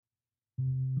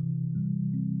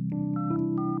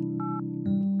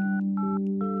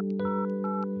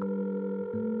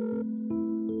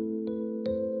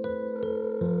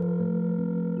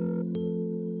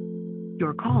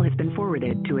Your call has been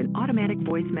forwarded to an automatic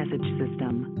voice message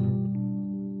system.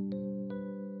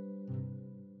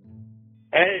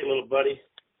 Hey, little buddy.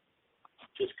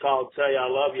 Just called to tell you I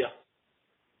love you.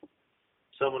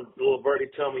 Little birdie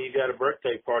told me you got a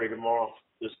birthday party tomorrow.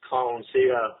 Just call and see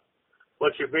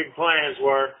what your big plans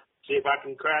were. See if I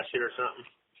can crash it or something.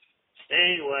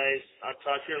 Anyways, I'll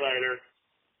talk to you later.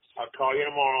 I'll call you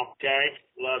tomorrow, okay?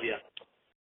 Love you.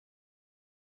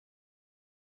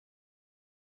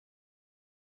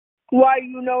 Why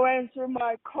you no answer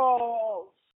my calls?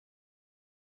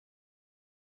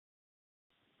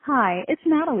 Hi, it's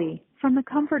Natalie. From the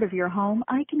comfort of your home,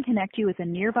 I can connect you with a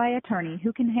nearby attorney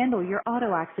who can handle your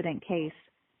auto accident case.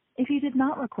 If you did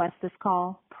not request this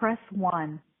call, press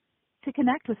 1. To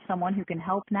connect with someone who can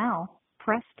help now,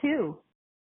 press 2.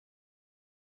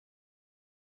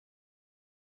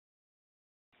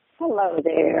 Hello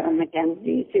there, I'm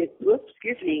Mackenzie. Whoops,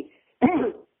 excuse me.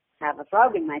 Have a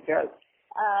frog in my throat.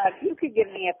 If you could give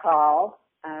me a call,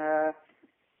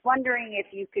 wondering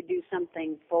if you could do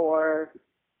something for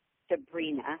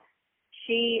Sabrina.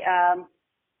 She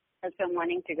has been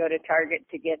wanting to go to Target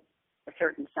to get a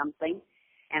certain something,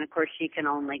 and of course she can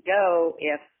only go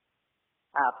if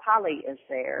Polly is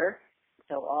there.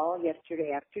 So all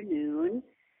yesterday afternoon,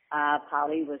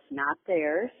 Polly was not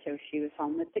there, so she was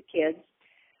home with the kids.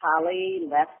 Polly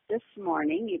left this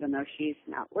morning, even though she's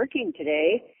not working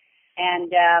today,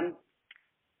 and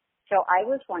so I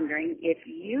was wondering if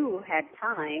you had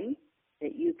time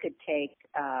that you could take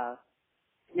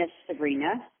Miss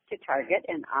Sabrina to Target,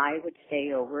 and I would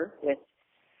stay over with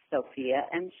Sophia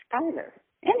and Skylar.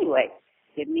 Anyway,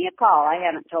 give me a call. I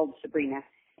haven't told Sabrina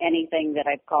anything that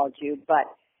I've called you,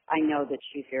 but I know that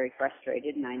she's very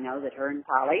frustrated, and I know that her and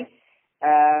Polly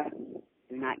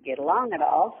do not get along at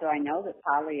all, so I know that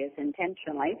Polly is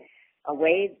intentionally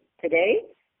away today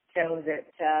so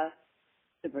that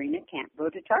Sabrina can't go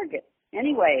to Target.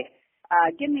 Anyway,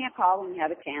 give me a call when you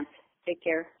have a chance. Take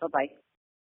care. Bye-bye.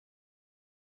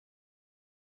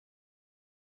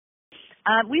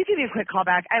 Will you give me a quick call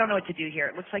back? I don't know what to do here.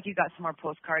 It looks like you got some more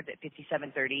postcards at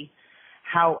 5730.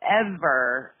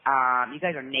 However, you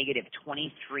guys are negative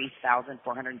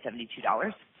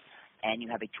 $23,472, and you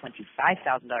have a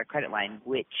 $25,000 credit line,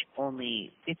 which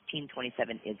only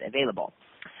 $1,527 is available.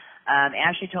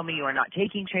 Ashley told me you are not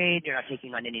taking trade. You're not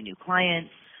taking on any new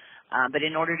clients. But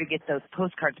in order to get those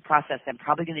postcards processed, I'm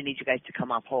probably going to need you guys to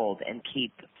come off hold and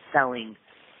keep selling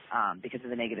because of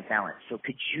the negative balance. So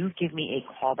could you give me a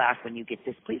call back when you get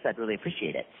this, please? I'd really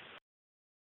appreciate it.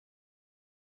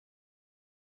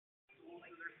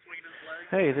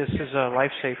 Hey, this is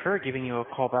LifeSafer giving you a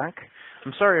call back.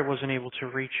 I'm sorry I wasn't able to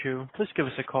reach you. Please give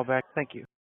us a call back. Thank you.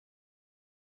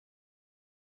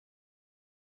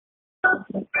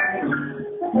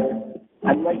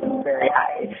 I'm like very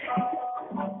high.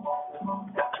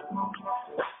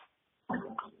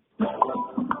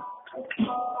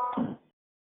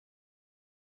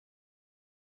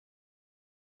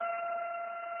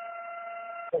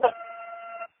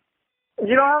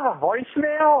 You don't have a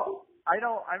voicemail? You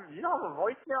don't have a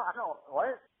voicemail?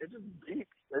 What? It just beeps.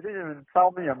 It didn't even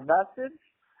tell me a message.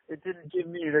 It didn't give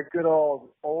me the good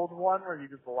old one where you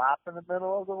just laugh in the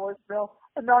middle of the voicemail,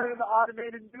 and not even the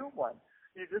automated new one.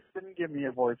 You just didn't give me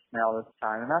a voicemail this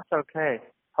time, and that's okay.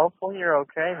 Hopefully you're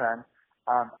okay then.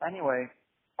 Anyway,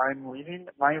 I'm leaving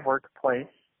my workplace,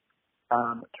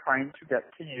 trying to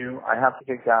get to you. I have to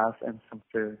get gas and some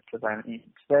food because I haven't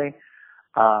eaten today.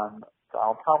 So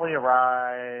I'll probably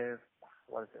arrive,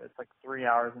 what is it? It's like 4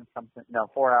 hours and something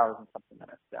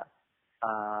minutes, yeah.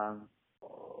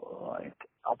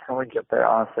 I'll probably get there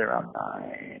honestly around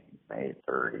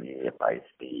 8:30 if I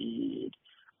speed.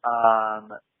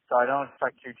 So I don't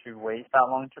expect you to wait that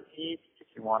long to eat. If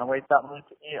you want to wait that long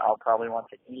to eat, I'll probably want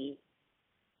to eat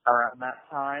around that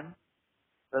time.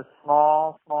 The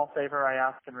small favor I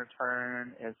ask in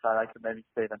return is that I could maybe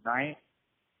stay the night,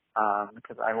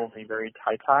 because I will be very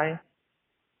tie-tie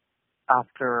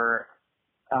after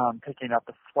picking up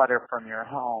a sweater from your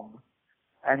home.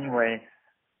 Anyway,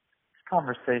 this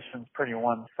conversation's pretty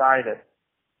one-sided.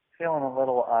 Feeling a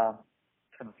little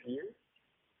confused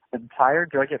and tired.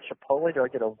 Do I get Chipotle? Do I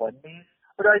get a Wendy's?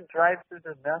 Or do I drive through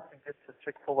the mess and get to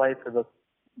Chick-fil-A for the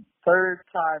third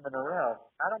time in a row?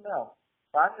 I don't know.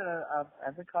 But I'm going to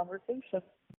end the conversation.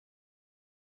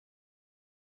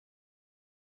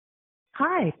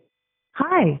 Hi.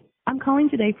 I'm calling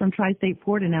today from Tri-State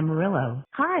Ford in Amarillo.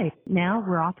 Hi. Now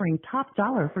we're offering top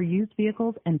dollar for used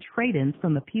vehicles and trade-ins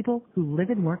from the people who live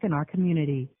and work in our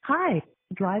community. Hi.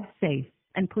 Drive safe.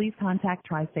 And please contact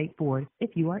Tri-State Ford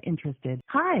if you are interested.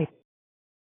 Hi.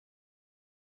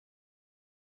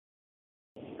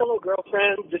 Hello,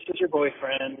 girlfriend. This is your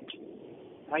boyfriend.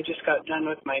 I just got done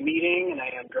with my meeting, and I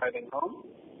am driving home.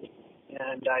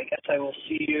 And I guess I will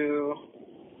see you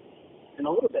in a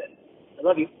little bit. I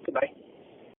love you. Goodbye.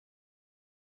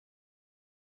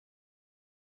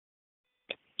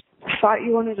 I thought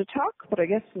you wanted to talk, but I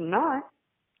guess not.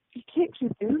 You can't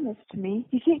keep doing this to me.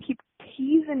 You can't keep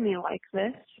teasing me like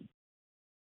this.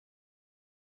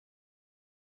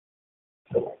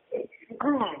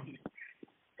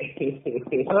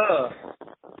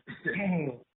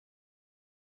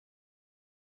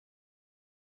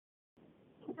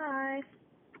 Hi.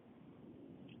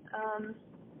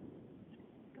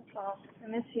 That's all. I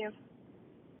miss you.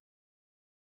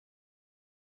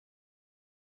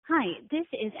 Hi, this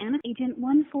is Anna, Agent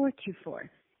 1424.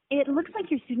 It looks like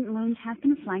your student loans have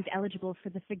been flagged eligible for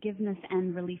the Forgiveness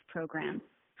and Relief Program.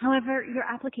 However, your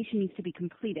application needs to be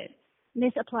completed.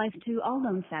 This applies to all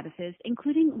loan statuses,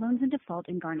 including loans in default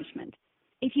and garnishment.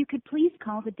 If you could please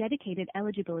call the dedicated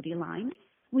eligibility line,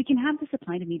 we can have this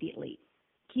applied immediately.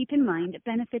 Keep in mind,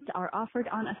 benefits are offered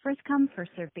on a first-come,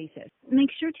 first-served basis.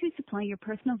 Make sure to supply your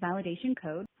personal validation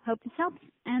code. Hope this helps,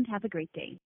 and have a great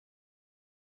day.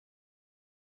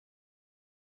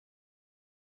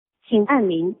 请按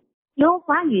铃，由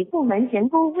华语部门员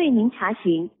工为您查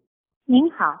询。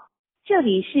您好，这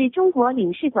里是中国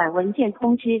领事馆文件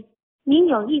通知，您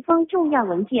有一封重要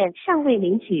文件尚未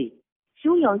领取，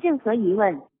如有任何疑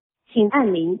问，请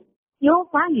按铃，由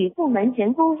华语部门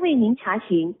员工为您查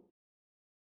询。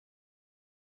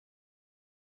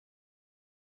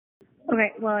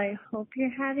 Okay, well, I hope you're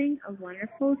having a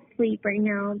wonderful sleep right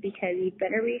now because you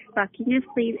better be fucking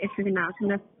asleep if you're not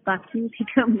gonna fucking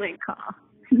pick up my call.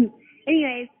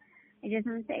 Anyways, I just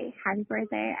want to say happy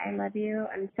birthday. I love you.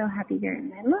 I'm so happy you're in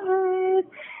my life.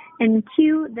 And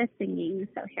cue the singing.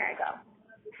 So here I go.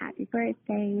 Happy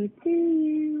birthday to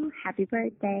you. Happy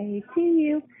birthday to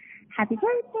you. Happy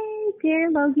birthday,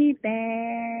 dear Logie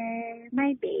Bear,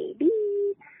 my baby.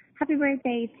 Happy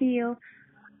birthday to you.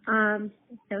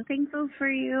 So thankful for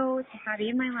you, to have you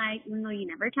in my life, even though you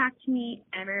never talk to me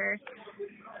ever.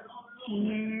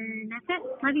 And that's it.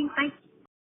 Love you. Bye.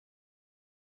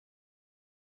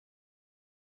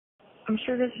 I'm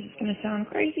sure this is going to sound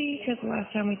crazy because the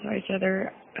last time we saw each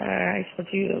other, I told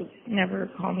you never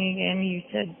call me again. You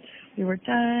said we were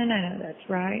done. I know that's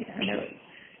right. I know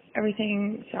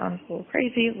everything sounds a little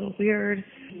crazy, a little weird,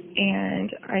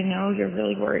 and I know you're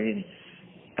really worried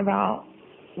about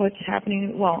what's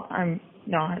happening. Well, I'm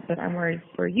not, but I'm worried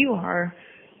where you are.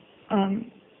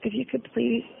 If you could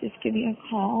please just give me a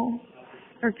call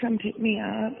or come pick me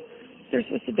up. They're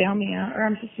supposed to bail me out, or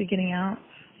I'm supposed to be getting out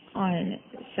on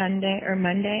Sunday or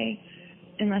Monday,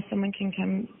 unless someone can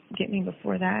come get me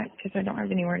before that, because I don't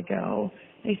have anywhere to go.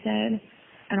 They said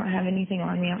I don't have anything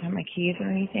on me. I don't have my keys or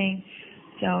anything.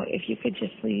 So if you could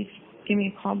just please give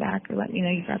me a call back or let me know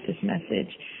you got this message.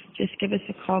 Just give us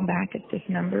a call back at this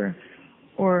number,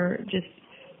 or just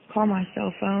call my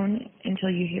cell phone until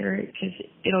you hear it, because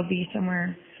it'll be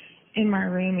somewhere in my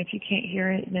room. If you can't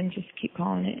hear it, then just keep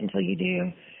calling it until you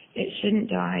do. It shouldn't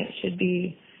die. It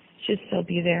should still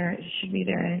be there. It should be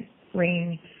there and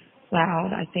ring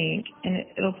loud, I think. And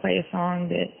it'll play a song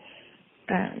that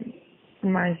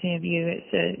reminds me of you.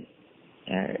 It's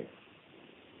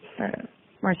a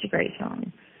Marcy Gray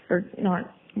song. Or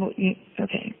not, well,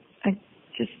 okay.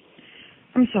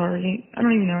 I'm sorry. I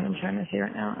don't even know what I'm trying to say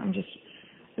right now. I'm just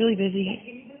really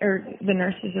busy, or the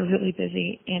nurses are really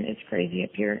busy, and it's crazy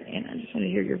up here, and I just want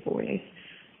to hear your voice.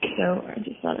 So I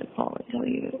just thought I'd call and tell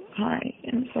you hi,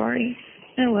 and I'm sorry.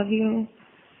 I love you.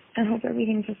 I hope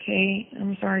everything's okay.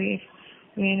 I'm sorry if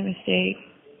we made a mistake.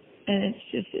 And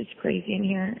it's crazy in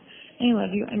here. I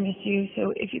love you. I miss you.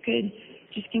 So if you could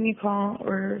just give me a call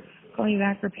or call me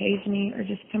back or page me or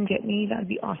just come get me, that'd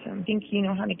be awesome. I think you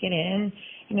know how to get in.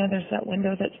 You know, there's that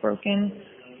window that's broken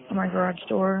on my garage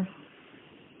door.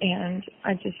 And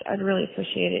I'd really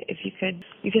appreciate it if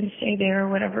you can stay there or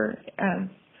whatever. I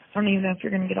don't even know if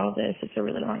you're going to get all this. It's a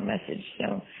really long message.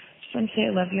 So just want to say I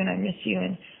love you and I miss you,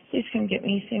 and please come get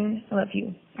me soon. I love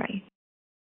you. Bye.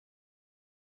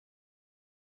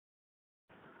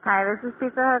 Hi, this is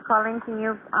Pizza Hut calling. Can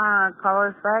you call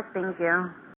us back? Thank you.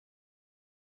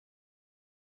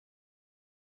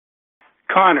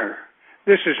 Connor,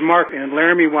 this is Mark in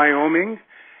Laramie, Wyoming,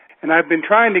 and I've been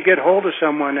trying to get hold of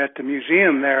someone at the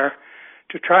museum there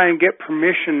to try and get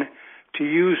permission to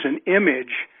use an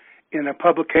image in a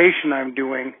publication I'm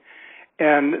doing.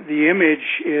 And the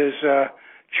image is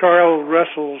Charles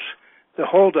Russell's The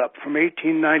Hold Up from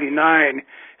 1899.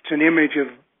 It's an image of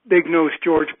Big-Nosed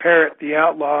George Parrott, the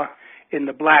outlaw in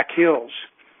the Black Hills,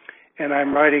 and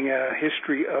I'm writing a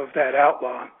history of that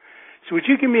outlaw. So would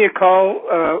you give me a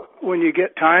call when you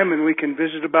get time and we can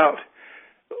visit about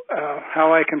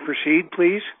how I can proceed,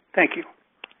 please? Thank you.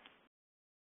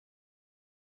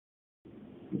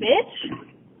 Bitch?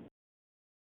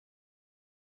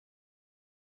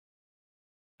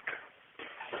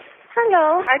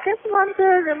 Hello, I just want to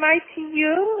remind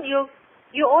you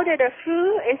ordered the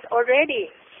food is already.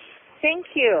 Thank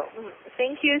you.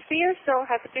 Thank you. See you soon.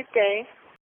 Have a good day.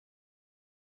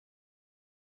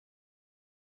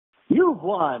 You've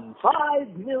won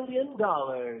 $5 million.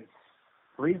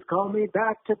 Please call me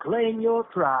back to claim your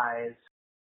prize.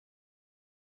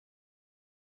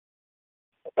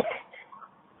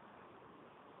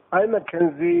 Hi,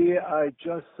 Mackenzie. I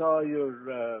just saw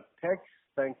your text.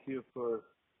 Thank you for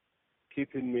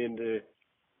keeping me in the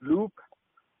loop.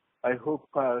 I hope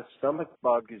stomach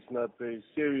bug is not a very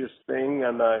serious thing,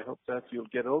 and I hope that you'll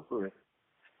get over it.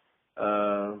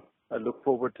 I look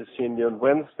forward to seeing you on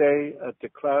Wednesday at the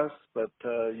class, but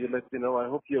you let me know. I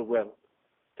hope you're well.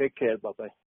 Take care. Bye-bye.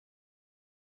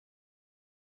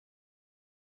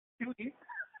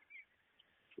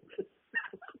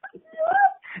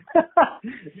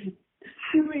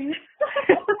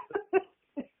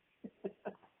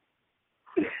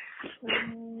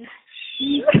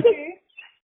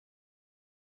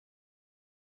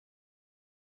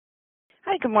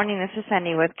 Hi, good morning. This is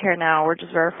Sandy with Care Now. We're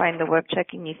just verifying the web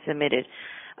checking you submitted.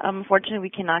 Unfortunately, we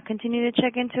cannot continue to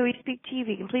check until we speak to you. If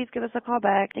you can please give us a call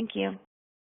back. Thank you.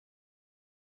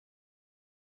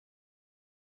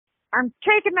 I'm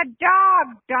taking the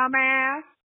dog, dumbass.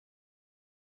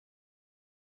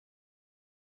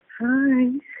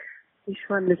 Hi. Just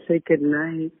wanted to say good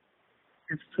night.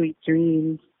 Have sweet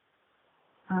dreams.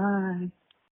 Bye.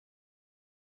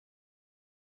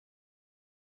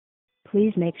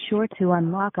 Please make sure to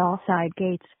unlock all side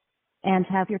gates and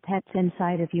have your pets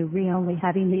inside if you only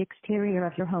having the exterior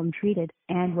of your home treated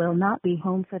and will not be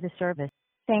home for the service.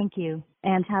 Thank you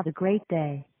and have a great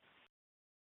day.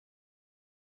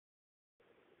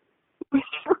 Was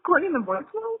she recording the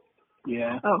voicemail?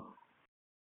 Yeah. Oh.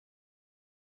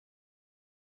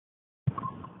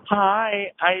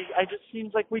 Hi. I just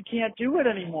seems like we can't do it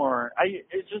anymore.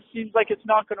 It just seems like it's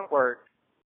not going to work.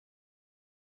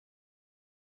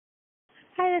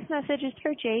 Hi, this message is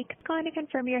for Jake. Calling to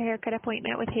confirm your haircut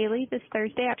appointment with Haley this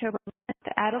Thursday, October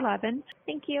 11th at 11.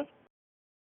 Thank you.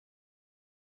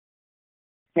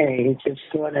 Hey, just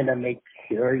wanted to make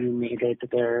sure you made it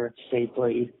there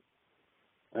safely.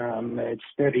 It's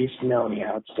pretty snowy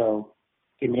out, so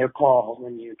give me a call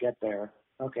when you get there.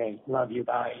 Okay, love you,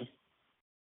 bye.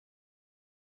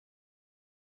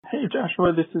 Hey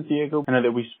Joshua, this is Diego. I know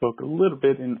that we spoke a little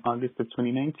bit in August of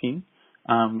 2019.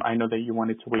 I know that you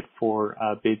wanted to wait for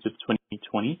bids of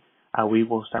 2020. We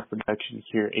will start production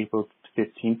here April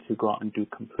 15th to go out and do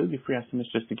completely free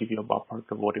estimates just to give you a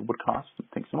ballpark of what it would cost.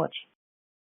 Thanks so much.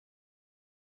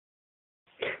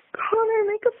 Connor,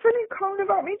 make a funny comment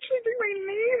about me changing my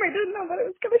name. I didn't know that it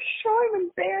was going to show. I'm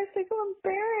embarrassed. I feel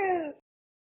embarrassed.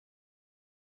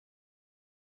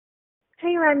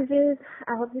 Hey, Ramses.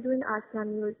 I hope you're doing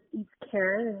awesome. You eat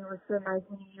Karen, and it was so nice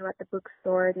meeting you at the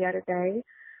bookstore the other day.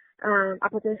 I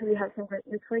potentially have some great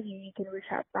news for you. You can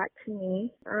reach out back to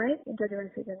me. All right? Enjoy the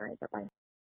rest of your night. Bye-bye.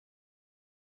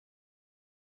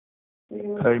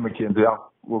 Hey, Mackenzie.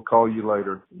 We'll call you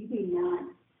later. You do not.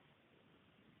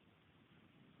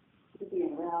 You're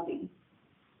being rowdy.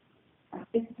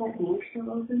 Is that door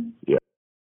still open? Yeah.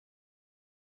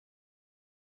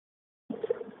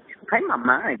 Hi,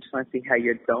 Mama. I just want to see how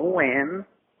you're doing.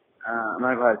 I'm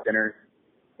going to go have dinner,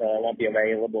 so I won't be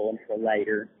available until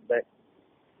later. But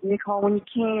give me a call when you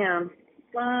can.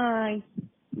 Bye.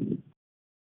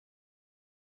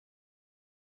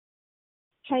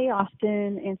 Hey,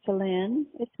 Austin and Celine.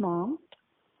 It's Mom.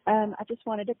 I just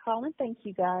wanted to call and thank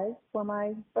you guys for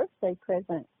my birthday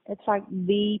present. It's like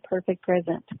the perfect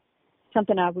present.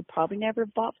 Something I would probably never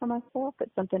have bought for myself, but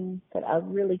something that I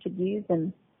really could use.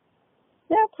 And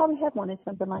yeah, I probably have wanted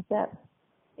something like that.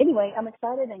 Anyway, I'm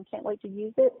excited and can't wait to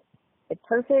use it. It's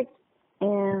perfect.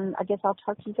 And I guess I'll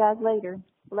talk to you guys later.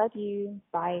 Love you.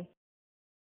 Bye.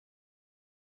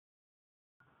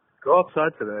 Go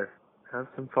outside today. Have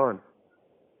some fun.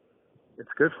 It's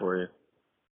good for you.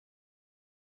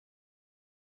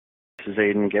 This is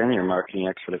Aiden again, your marketing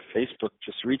expert at Facebook.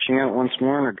 Just reaching out once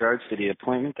more in regards to the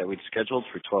appointment that we'd scheduled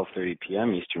for 12:30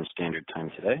 p.m. Eastern Standard Time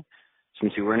today.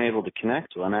 Since we weren't able to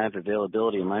connect, when I have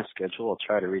availability in my schedule, I'll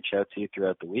try to reach out to you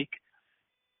throughout the week.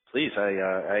 Please,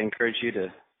 I encourage you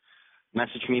to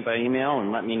message me by email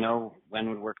and let me know when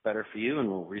would work better for you, and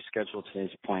we'll reschedule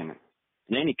today's appointment.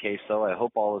 In any case, though, I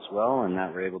hope all is well and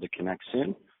that we're able to connect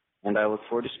soon, and I look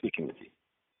forward to speaking with you.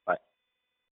 Bye.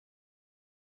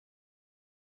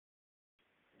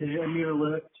 Hey, I need a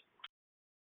lift.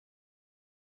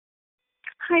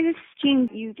 Hi, this is Jean.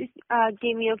 You just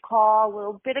gave me a call a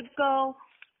little bit ago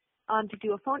to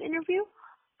do a phone interview.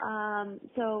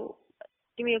 So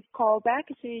give me a call back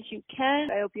as soon as you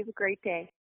can. I hope you have a great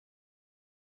day.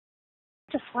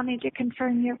 Just wanted to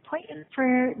confirm your appointment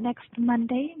for next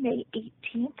Monday, May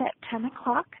 18th at 10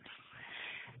 o'clock.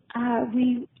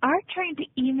 We are trying to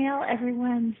email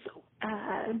everyone's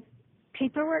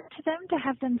paperwork to them to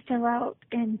have them fill out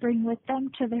and bring with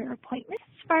them to their appointment.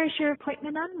 As far as your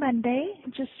appointment on Monday,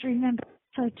 just remember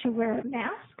to wear a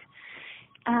mask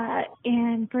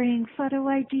and bring photo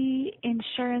ID,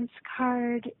 insurance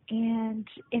card, and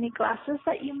any glasses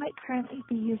that you might currently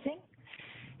be using.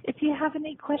 If you have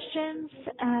any questions,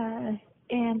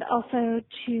 and also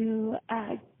to,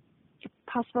 if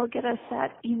possible, get us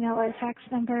that email or fax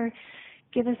number,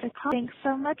 give us a call. Thanks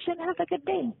so much and have a good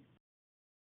day.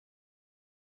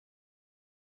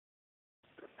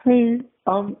 Hey,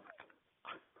 I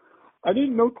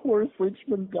didn't know Cloris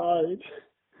Richmond died,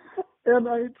 and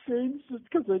I changed it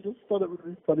because I just thought it would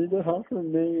be funny to have her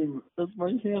name as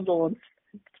my handle on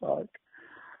TikTok.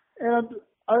 And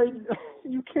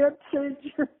you can't change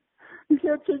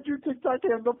your TikTok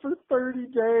handle for 30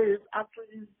 days after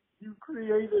you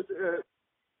created it.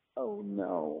 Oh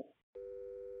no.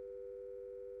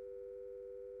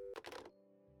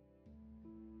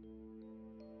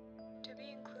 To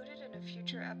be included in a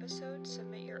future episode,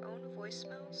 submit your own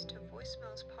voicemails to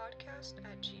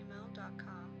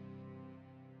voicemailspodcast@gmail.com.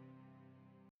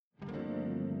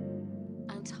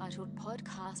 Untitled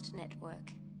Podcast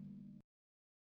Network.